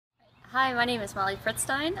Hi, my name is Molly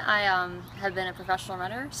Pritzstein. I have been a professional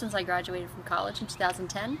runner since I graduated from college in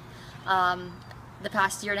 2010. The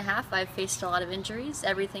past year and a half I've faced a lot of injuries,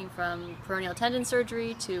 everything from peroneal tendon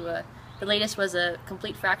surgery to the latest was a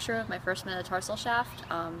complete fracture of my first metatarsal shaft,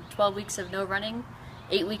 12 weeks of no running,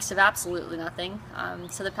 8 weeks of absolutely nothing.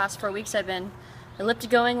 So the past 4 weeks I've been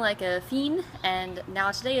ellipticoing like a fiend, and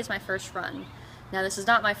now today is my first run. Now this is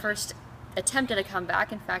not my first attempt at a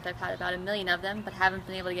comeback. In fact, I've had about 1 million of them, but haven't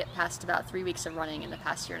been able to get past about 3 weeks of running in the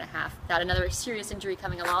past year and a half without another serious injury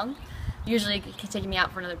coming along, usually taking me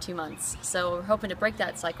out for another 2 months. So we're hoping to break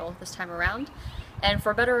that cycle this time around. And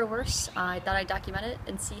for better or worse, I thought I'd document it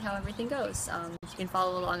and see how everything goes. You can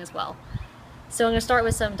follow along as well. So I'm going to start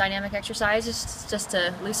with some dynamic exercises just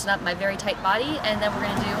to loosen up my very tight body, and then we're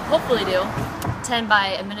going to hopefully do 10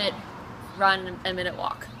 by a minute run, a minute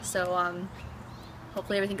walk. So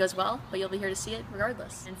hopefully everything goes well, but you'll be here to see it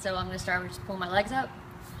regardless. And so I'm going to start with just pulling my legs up,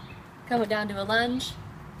 coming down to a lunge,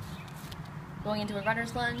 going into a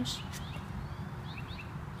runner's lunge,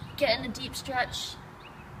 getting a deep stretch,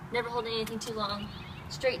 never holding anything too long,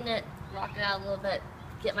 straighten it, rock it out a little bit,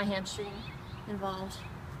 get my hamstring involved,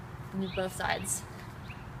 and move both sides.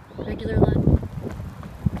 Regular lunge.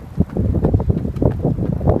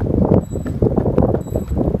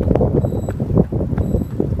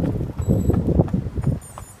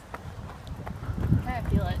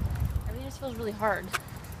 Feels really hard.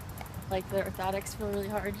 Like the orthotics feel really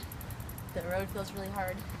hard. The road feels really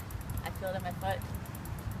hard. I feel it in my foot.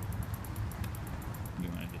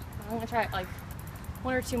 I'm gonna try like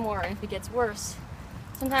 1 or 2 more, and if it gets worse,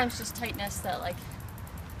 sometimes just tightness that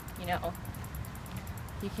you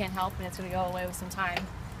can't help and it's gonna go away with some time.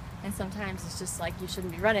 And sometimes it's just like you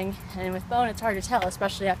shouldn't be running. And with bone, it's hard to tell,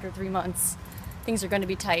 especially after 3 months. Things are gonna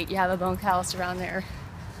be tight. You have a bone callus around there.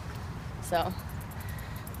 So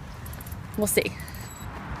we'll see.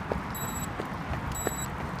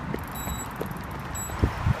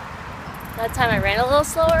 That time I ran a little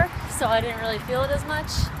slower, so I didn't really feel it as much.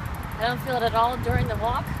 I don't feel it at all during the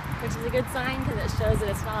walk, which is a good sign because it shows that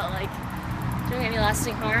it's not like doing any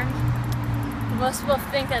lasting harm. Most people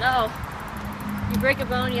think that, oh, you break a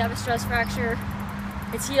bone, you have a stress fracture,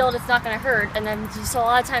 it's healed, it's not going to hurt, and then so a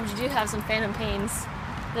lot of times you do have some phantom pains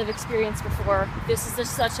that I've experienced before. This is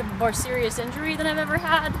just such a more serious injury than I've ever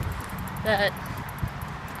had, that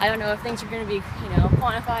I don't know if things are going to be,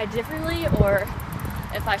 quantified differently or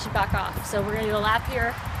if I should back off. So we're going to do a lap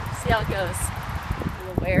here, see how it goes.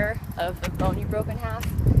 Be aware of the bone you broke in half,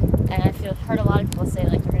 and I've heard a lot of people say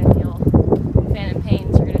like you're going to feel phantom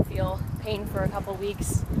pains, you're going to feel pain for a couple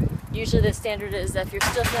weeks. Usually the standard is that if you're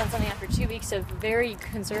still feeling something after 2 weeks of very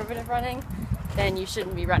conservative running, then you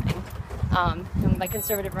shouldn't be running. And by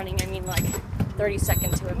conservative running I mean like 30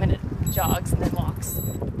 second to a minute jogs and then walks.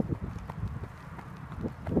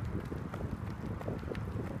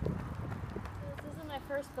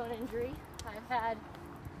 First bone injury. I've had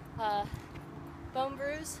bone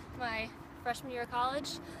bruise my freshman year of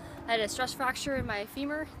college. I had a stress fracture in my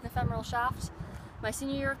femur, the femoral shaft. My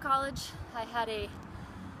senior year of college, I had a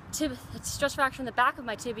stress fracture in the back of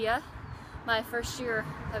my tibia. My first year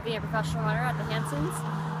of being a professional runner at the Hansons,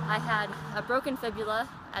 I had a broken fibula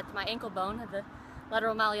at my ankle bone, at the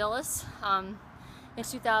lateral malleolus, in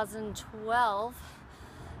 2012.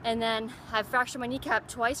 And then I fractured my kneecap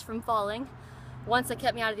twice from falling. Once that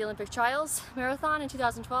kept me out of the Olympic trials marathon in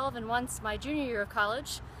 2012, and once my junior year of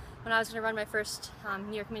college when I was going to run my first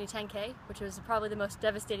New York Mini 10K, which was probably the most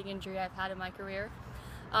devastating injury I've had in my career.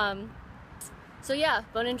 So yeah,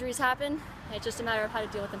 bone injuries happen. It's just a matter of how to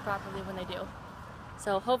deal with them properly when they do.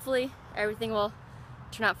 So hopefully everything will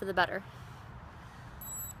turn out for the better.